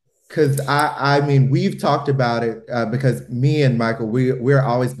thing. Because I mean, we've talked about it because me and Michael, we're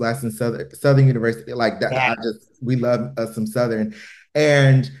always blasting Southern University like that. Yeah. We love some Southern,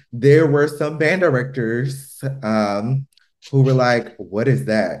 and there were some band directors who were like, "What is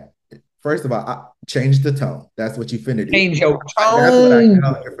that?" First of all, change the tone. That's what you finna do. Change your tone. That's what I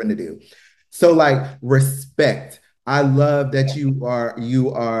know you're finna do. So like respect. I love that you are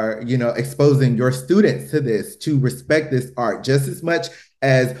exposing your students to this, to respect this art just as much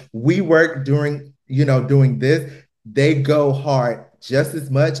as we work doing this. They go hard just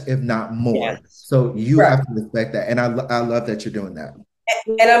as much, if not more. Yes. So you have to respect that, and I love that you're doing that.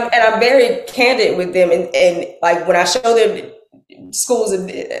 And I'm very candid with them, and like when I show them schools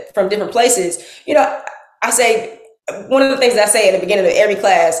from different places, I say, one of the things I say at the beginning of every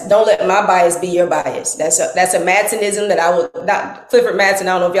class: don't let my bias be your bias. That's a Madsonism that I will not. Clifford Madsen, I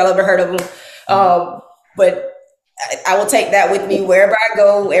don't know if y'all ever heard of him, but I will take that with me wherever I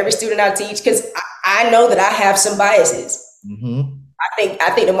go, every student I teach, because I know that I have some biases. I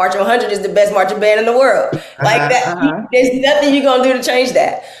I think the Marching 100 is the best marching band in the world. Like that, there's nothing you're gonna do to change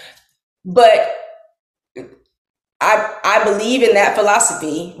that. But I believe in that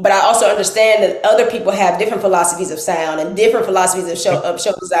philosophy, but I also understand that other people have different philosophies of sound and different philosophies of show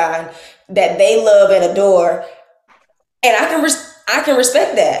design that they love and adore, and I can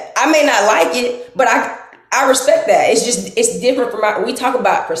respect that. I may not like it, but I respect that. It's different from we talk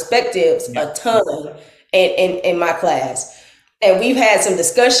about perspectives a ton in my class. And we've had some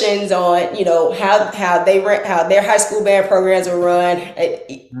discussions on, how their high school band programs are run, and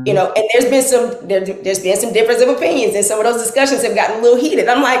there's been some difference of opinions, and some of those discussions have gotten a little heated.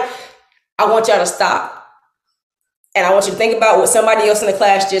 I'm like, I want y'all to stop, and I want you to think about what somebody else in the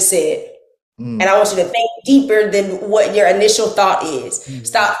class just said, and I want you to think deeper than what your initial thought is.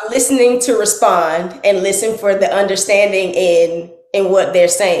 Stop listening to respond and listen for the understanding in what they're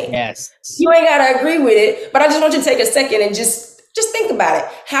saying. Yes, you ain't gotta agree with it, but I just want you to take a second and just think about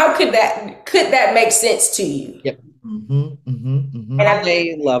it. How could that make sense to you? Yep. And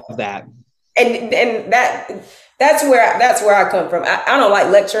I love that. And that's where I come from. I don't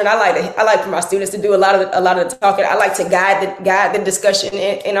like lecturing. I like for my students to do a lot of the talking. I like to guide the discussion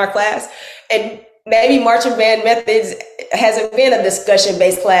in our class. And maybe marching band methods hasn't been a discussion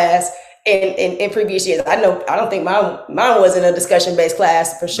based class in previous years. I don't think mine wasn't a discussion based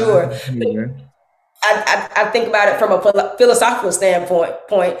class for sure. I think about it from a philosophical standpoint.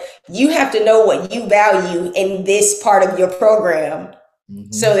 You have to know what you value in this part of your program,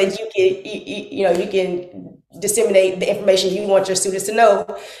 so that you can disseminate the information you want your students to know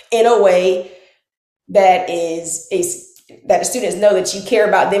in a way that that the students know that you care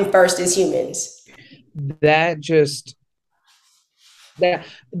about them first as humans. That just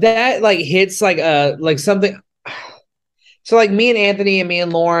that like hits like something. So like me and Anthony and me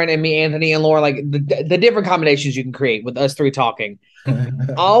and Lauren and me, Anthony and Lauren, like the different combinations you can create with us three talking,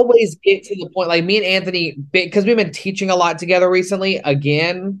 always get to the point. Like me and Anthony, because we've been teaching a lot together recently.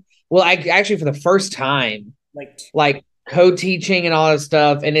 Again, well, actually for the first time, like co-teaching and all that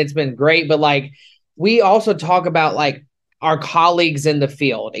stuff, and it's been great. But like we also talk about like our colleagues in the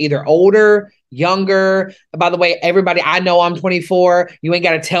field, either older, younger. By the way, everybody, I know I'm 24. You ain't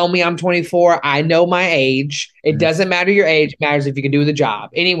got to tell me I'm 24. I know my age. It doesn't matter your age. It matters if you can do the job.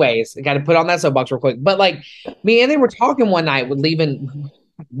 Anyways, I got to put on that soapbox real quick. But like me and they were talking one night with leaving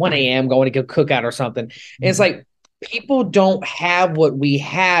 1 a.m. going to go cookout or something. And it's like, people don't have what we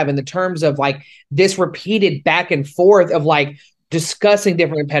have in the terms of like this repeated back and forth of like discussing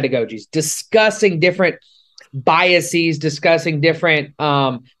different pedagogies, discussing different biases, discussing different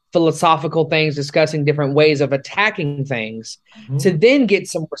philosophical things, discussing different ways of attacking things, to then get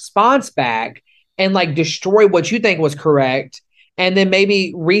some response back and like destroy what you think was correct and then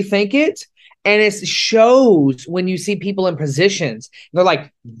maybe rethink it. And it shows when you see people in positions, they're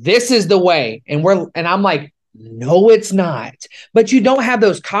like, this is the way. And I'm like, no, it's not. But you don't have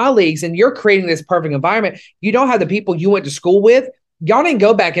those colleagues and you're creating this perfect environment. You don't have the people you went to school with. Y'all didn't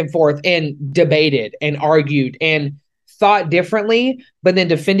go back and forth and debated and argued and thought differently, but then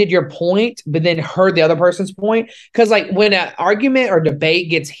defended your point, but then heard the other person's point. Because like when an argument or debate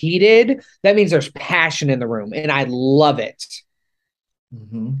gets heated, that means there's passion in the room. And I love it.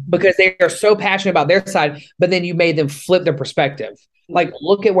 Because they are so passionate about their side, but then you made them flip their perspective. Like,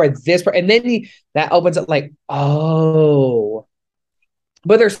 look at where this, and then that opens up like, oh.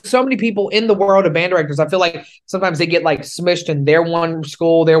 But there's so many people in the world of band directors. I feel like sometimes they get like smushed in their one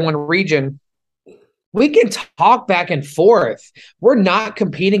school, their one region. We can talk back and forth. We're not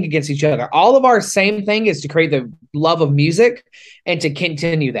competing against each other. All of our same thing is to create the love of music and to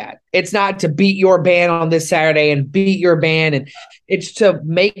continue that. It's not to beat your band on this Saturday and beat your band. And it's to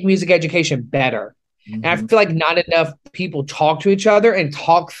make music education better. And I feel like not enough people talk to each other and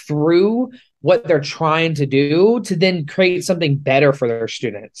talk through what they're trying to do to then create something better for their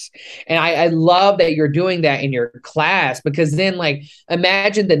students. And I love that you're doing that in your class, because then like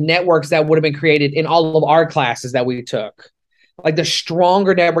imagine the networks that would have been created in all of our classes that we took, like the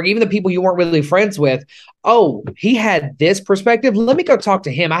stronger network, even the people you weren't really friends with. Oh, he had this perspective. Let me go talk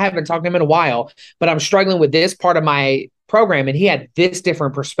to him. I haven't talked to him in a while, but I'm struggling with this part of my program. And he had this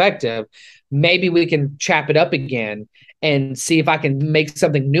different perspective. Maybe we can chap it up again and see if I can make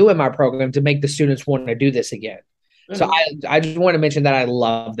something new in my program to make the students want to do this again. So I just want to mention that I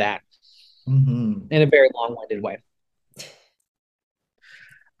love that in a very long-winded way.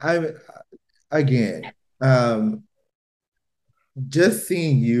 Just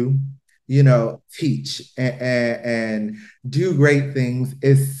seeing you, teach and do great things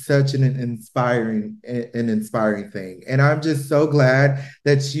is such an inspiring thing. And I'm just so glad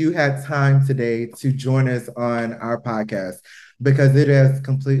that you had time today to join us on our podcast. because it has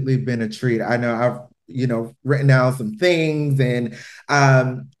completely been a treat. I know I've, written down some things, and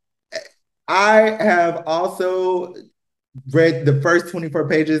I have also read the first 24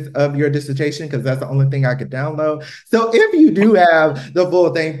 pages of your dissertation because that's the only thing I could download. So if you do have the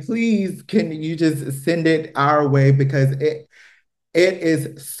full thing, please can you just send it our way, because it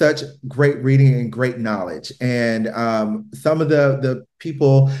is such great reading and great knowledge. And some of the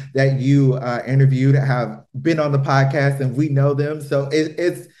people that you interviewed have been on the podcast, and we know them. So it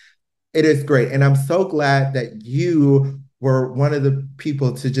is great. And I'm so glad that you were one of the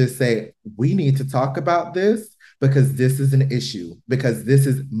people to just say, we need to talk about this, because this is an issue, because this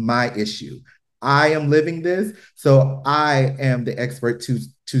is my issue. I am living this, so I am the expert to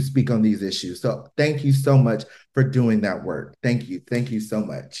speak on these issues. So thank you so much for doing that work. Thank you so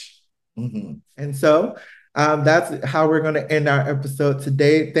much. And so that's how we're going to end our episode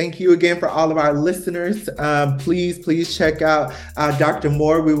today. Thank you again for all of our listeners. Please check out Dr.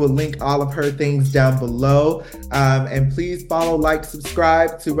 Moore. We will link all of her things down below. And please follow, like,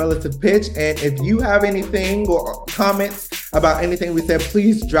 subscribe to Relative Pitch. And if you have anything or comments about anything we said,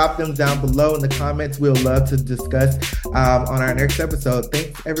 please drop them down below in the comments. We'll love to discuss on our next episode.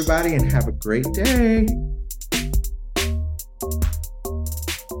 Thanks, everybody, and have a great day.